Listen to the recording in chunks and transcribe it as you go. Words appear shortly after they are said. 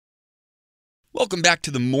Welcome back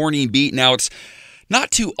to the Morning Beat. Now, it's not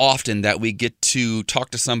too often that we get to talk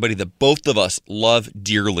to somebody that both of us love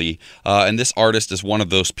dearly, and this artist is one of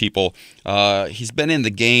those people. He's been in the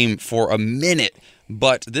game for a minute,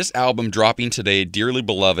 but this album dropping today, Dearly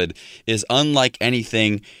Beloved, is unlike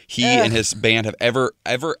anything he and his band have ever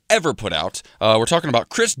put out. We're talking about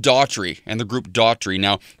Chris Daughtry and the group Daughtry.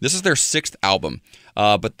 Now, this is their 6th album,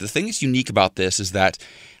 but the thing that's unique about this is that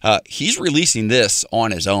he's releasing this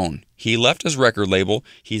on his own. He left his record label.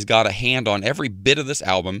 He's got a hand on every bit of this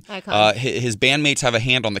album. His bandmates have a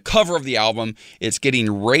hand on the cover of the album. It's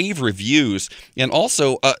getting rave reviews. And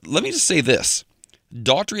also, let me just say this.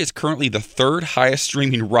 Daughtry is currently the 3rd highest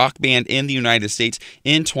streaming rock band in the United States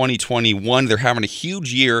in 2021. They're having a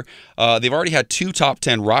huge year. They've already had 2 top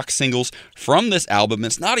 10 rock singles from this album.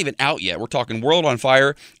 It's not even out yet. We're talking World on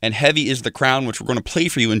Fire and Heavy is the Crown, which we're going to play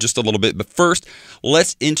for you in just a little bit. But first,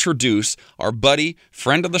 let's introduce our buddy,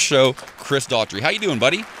 friend of the show, Chris Daughtry. How you doing,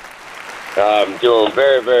 buddy? I'm doing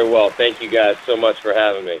very, very well. Thank you guys so much for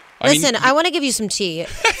having me. Listen, I want to give you some tea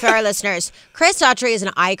for our listeners. Chris Daughtry is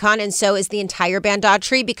an icon, and so is the entire band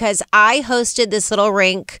Daughtry, because I hosted this little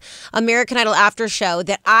rink American Idol after show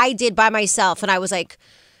that I did by myself, and I was like,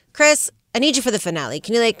 Chris, I need you for the finale.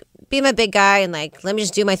 Can you, be my big guy and, let me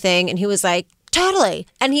just do my thing? And he was like, totally.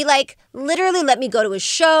 And he, literally let me go to his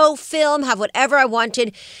show, film, have whatever I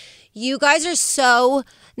wanted. You guys are so...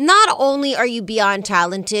 Not only are you beyond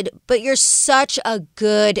talented, but you're such a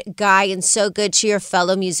good guy and so good to your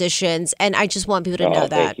fellow musicians. And I just want people to know that.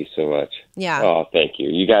 Thank you so much. Yeah. Oh, thank you.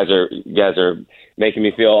 You guys are making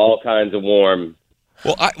me feel all kinds of warm.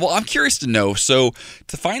 Well, I'm curious to know. So,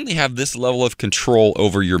 to finally have this level of control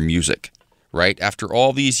over your music, right? After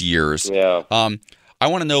all these years, yeah. I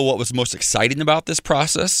want to know what was most exciting about this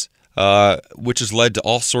process. Which has led to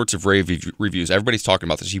all sorts of rave reviews. Everybody's talking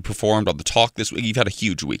about this. You performed on The Talk this week. You've had a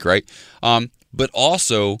huge week, right? But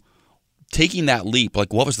also, taking that leap,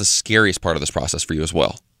 what was the scariest part of this process for you as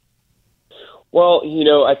well? Well,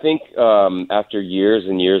 I think after years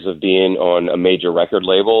and years of being on a major record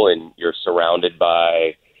label and you're surrounded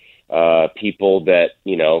by people that,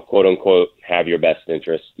 quote unquote, have your best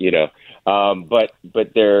interest, but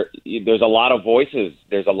there's a lot of voices.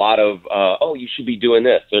 There's a lot of, oh, you should be doing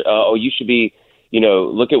this. Oh, you should be,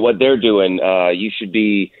 look at what they're doing. You should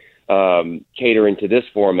be catering to this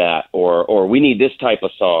format, or we need this type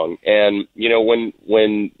of song. And,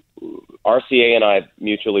 when RCA and I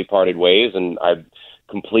mutually parted ways and I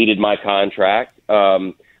completed my contract,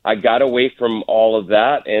 I got away from all of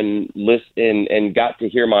that and got to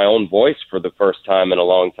hear my own voice for the first time in a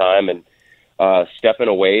long time, and stepping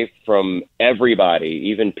away from everybody,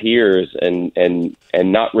 even peers, and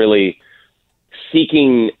not really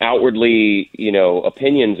seeking outwardly,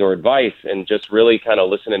 opinions or advice, and just really kind of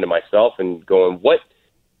listening to myself and going, what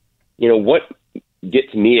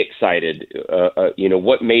gets me excited?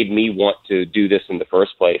 What made me want to do this in the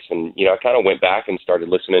first place? And, I kind of went back and started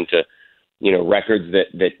listening to, records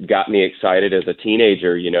that got me excited as a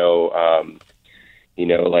teenager,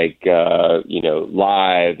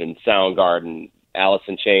 Live and Soundgarden, Alice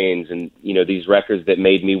in Chains, and, these records that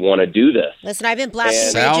made me want to do this. Listen, I've been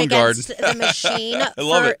blasting Rage Against the Machine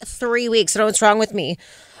for 3 weeks. I don't know what's wrong with me.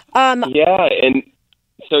 Yeah, and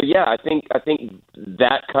so, I think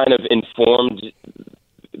that kind of informed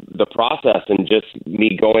the process, and just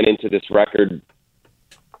me going into this record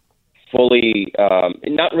fully,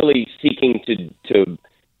 not really seeking to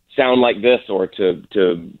sound like this or to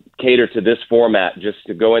cater to this format, just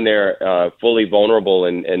to go in there fully vulnerable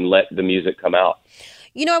and let the music come out.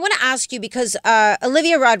 I want to ask you, because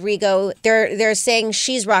Olivia Rodrigo, they're saying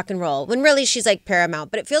she's rock and roll, when really she's like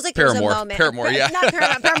Paramount, but it feels like there's a moment. Paramore, yeah. Not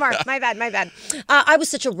Paramount, Paramore. My bad. I was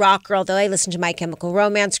such a rock girl, though. I listened to My Chemical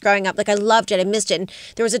Romance growing up. I loved it. I missed it. And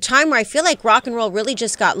there was a time where I feel like rock and roll really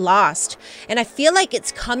just got lost. And I feel like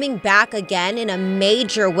it's coming back again in a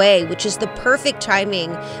major way, which is the perfect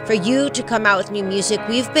timing for you to come out with new music.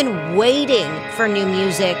 We've been waiting for new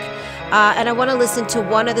music. And I want to listen to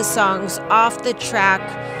one of the songs off the track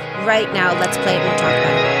right now. Let's play it and we'll talk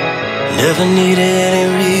about it. Never needed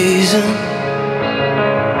any reason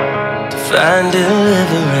to find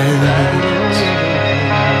deliverance.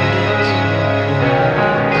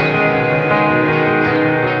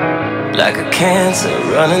 Like a cancer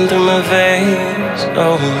running through my veins.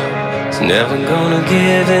 Oh, it's never gonna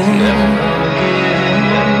give in.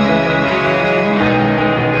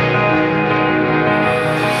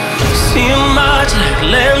 See 'em march like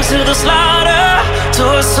lambs to the slaughter.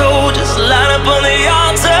 Toy soldiers line up on the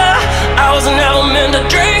altar. I was never meant to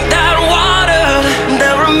drink that water.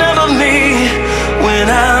 They'll remember me when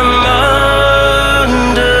I'm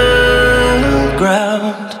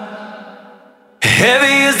underground.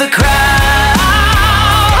 Heavy is the crowd.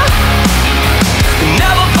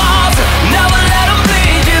 Never falls, never let them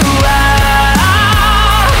bleed you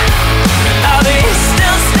out. I'll be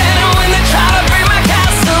still standing when they try to bring my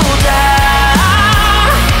castle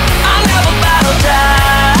down. I'll never bow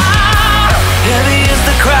down. Heavy is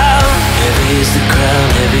the crowd. Heavy is the crown.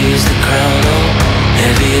 Heavy is the crown. Oh,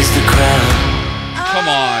 heavy is the crown. Come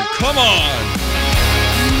on, come on.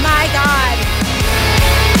 My God.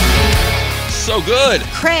 So good.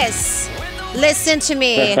 Chris, listen to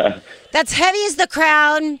me. That's Heavy as the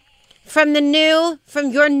Crown from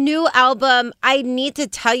your new album. I need to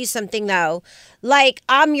tell you something though. Like,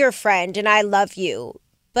 I'm your friend and I love you,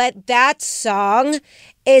 but that song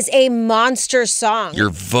is a monster song.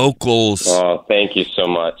 Your vocals. Oh, thank you so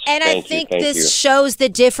much. And I think this shows the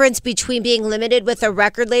difference between being limited with a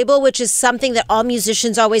record label, which is something that all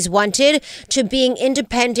musicians always wanted, to being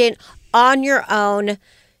independent on your own.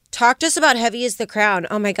 Talk to us about Heavy as the Crown.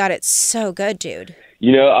 Oh my God, it's so good, dude.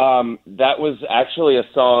 You know, that was actually a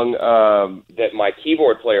song that my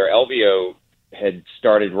keyboard player, Elvio, had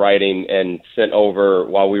started writing and sent over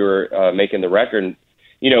while we were making the record.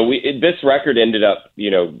 You know, this record ended up,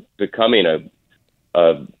 becoming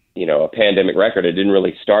a pandemic record. It didn't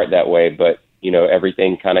really start that way, but,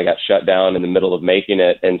 everything kind of got shut down in the middle of making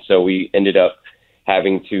it. And so we ended up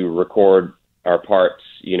having to record our parts,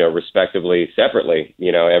 respectively, separately.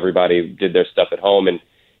 Everybody did their stuff at home, and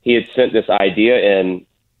he had sent this idea in.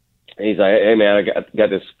 He's like, "Hey man, I got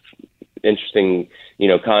this interesting,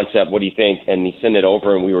 concept. What do you think?" And he sent it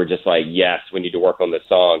over, and we were just like, "Yes, we need to work on this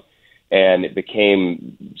song." And it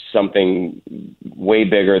became something way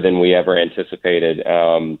bigger than we ever anticipated.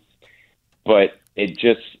 But it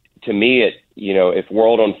just, to me, if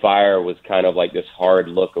World on Fire was kind of like this hard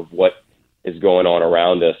look of what is going on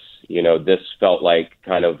around us, this felt like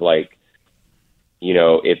kind of like,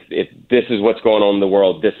 if this is what's going on in the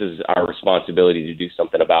world, this is our responsibility to do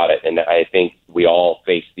something about it. And I think we all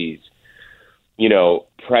face these,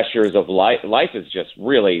 pressures of life. Life is just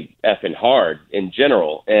really effing hard in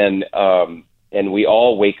general. And we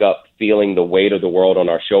all wake up feeling the weight of the world on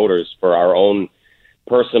our shoulders for our own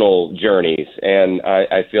personal journeys. And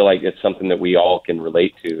I feel like it's something that we all can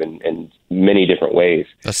relate to in many different ways.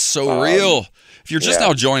 That's so real. If you're just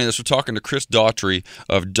now joining us, we're talking to Chris Daughtry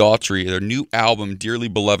of Daughtry. Their new album, Dearly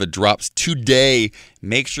Beloved, drops today.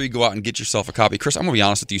 Make sure you go out and get yourself a copy. Chris, I'm going to be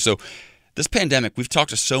honest with you. So this pandemic, we've talked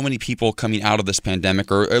to so many people coming out of this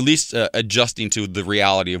pandemic, or at least adjusting to the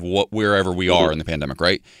reality of wherever we are in the pandemic,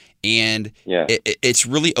 right? And it's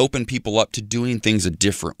really opened people up to doing things a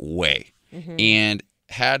different way. Mm-hmm. And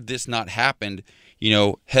had this not happened,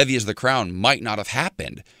 Heavy as the Crown might not have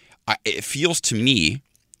happened. It feels to me,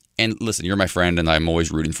 and listen, you're my friend and I'm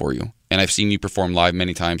always rooting for you, and I've seen you perform live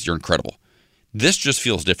many times. You're incredible. This just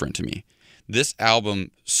feels different to me. This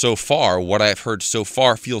album so far, what I've heard so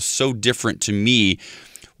far, feels so different to me.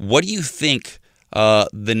 What do you think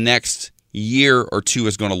the next year or two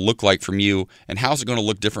is going to look like from you, and how's it going to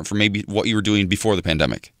look different from maybe what you were doing before the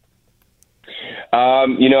pandemic?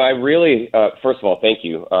 I really, first of all, thank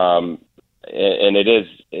you. And it is,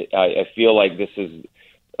 I feel like this is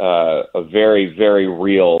a very, very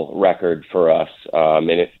real record for us. And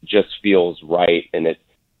it just feels right. And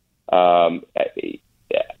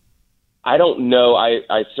I don't know.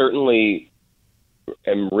 I certainly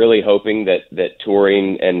am really hoping that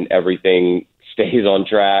touring and everything stays on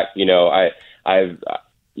track.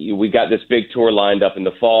 We got this big tour lined up in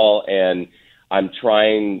the fall, and I'm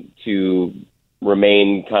trying to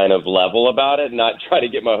remain kind of level about it, not try to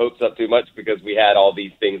get my hopes up too much, because we had all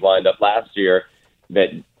these things lined up last year that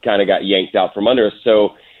kind of got yanked out from under us.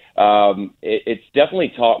 So it's definitely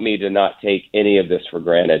taught me to not take any of this for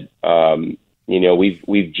granted.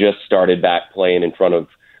 We've just started back playing in front of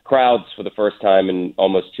crowds for the first time in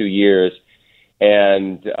almost 2 years,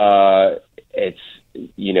 and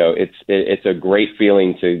it's a great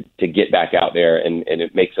feeling to get back out there, and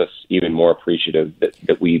it makes us even more appreciative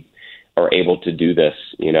that we are able to do this,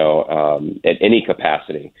 at any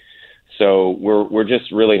capacity. So we're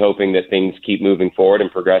just really hoping that things keep moving forward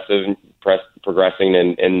and progressing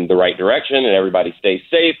in the right direction, and everybody stays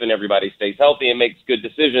safe and everybody stays healthy and makes good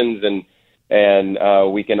decisions, and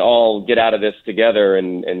we can all get out of this together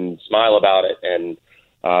and smile about it. And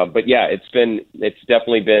but yeah, it's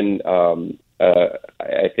definitely been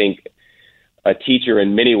I think a teacher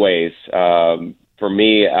in many ways. For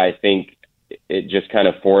me, I think it just kind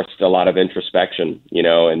of forced a lot of introspection,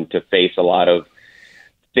 and to face a lot of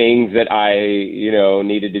things that I,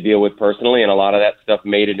 needed to deal with personally, and a lot of that stuff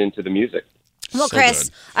made it into the music. Well, So Chris,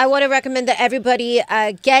 good. I want to recommend that everybody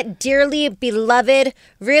get Dearly Beloved,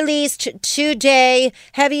 released today.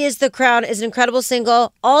 Heavy is the Crown is an incredible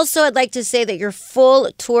single. Also, I'd like to say that your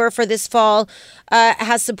full tour for this fall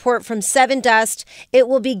has support from Seven Dust. It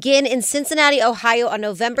will begin in Cincinnati, Ohio on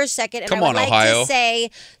November 2nd. And Come I would on, like Ohio. to say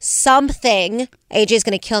something. AJ's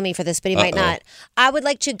going to kill me for this, but he might not. I would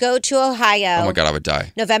like to go to Ohio. Oh my God, I would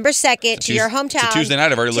die. November 2nd to your hometown. It's a Tuesday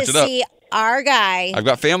night. I've already looked to it up. see our guy. I've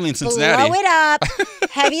got family in Cincinnati. Blow it up.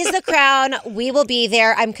 Heavy is the Crown. We will be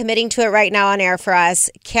there. I'm committing to it right now on air for us.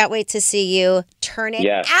 Can't wait to see you. Turn it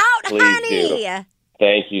Yes, out, please honey. do.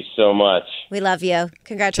 Thank you so much. We love you.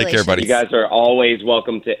 Congratulations. Take care, buddy. You guys are always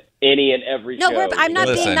welcome to any and every No, show. I'm not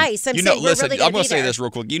being nice. I'm saying we're really I'm going to be say there. this real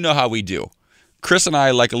quick. You know how we do. Chris and I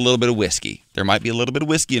like a little bit of whiskey. There might be a little bit of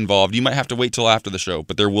whiskey involved. You might have to wait till after the show,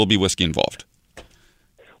 but there will be whiskey involved.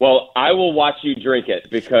 Well, I will watch you drink it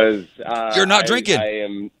because You're not drinking.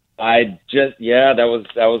 That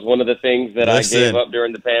was one of the things that I gave up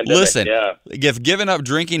during the pandemic. Listen, yeah. if giving up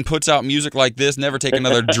drinking puts out music like this, never take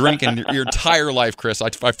another drink in your entire life, Chris. I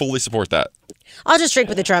fully support that. I'll just drink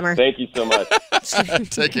with the drummer. Thank you so much.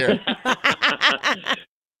 Take care.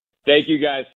 Thank you guys